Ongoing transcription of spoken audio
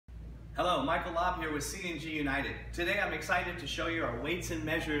Hello, Michael Lobb here with CNG United. Today I'm excited to show you our weights and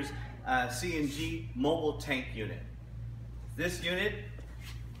measures CNG mobile tank unit. This unit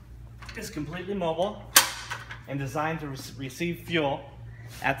is completely mobile and designed to receive fuel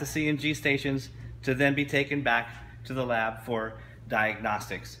at the CNG stations to then be taken back to the lab for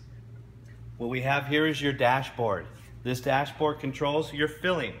diagnostics. What we have here is your dashboard. This dashboard controls your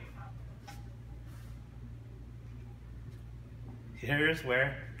filling. Here's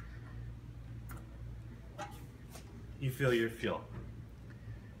where you fill your fuel.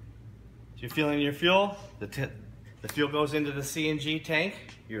 If you're filling your fuel, the fuel goes into the CNG tank,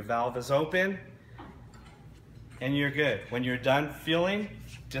 your valve is open, and you're good. When you're done fueling,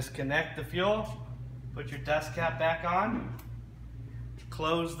 disconnect the fuel, put your dust cap back on,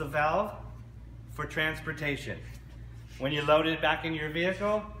 close the valve for transportation. When you load it back in your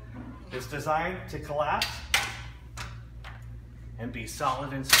vehicle, it's designed to collapse and be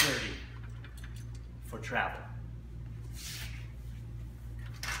solid and sturdy for travel.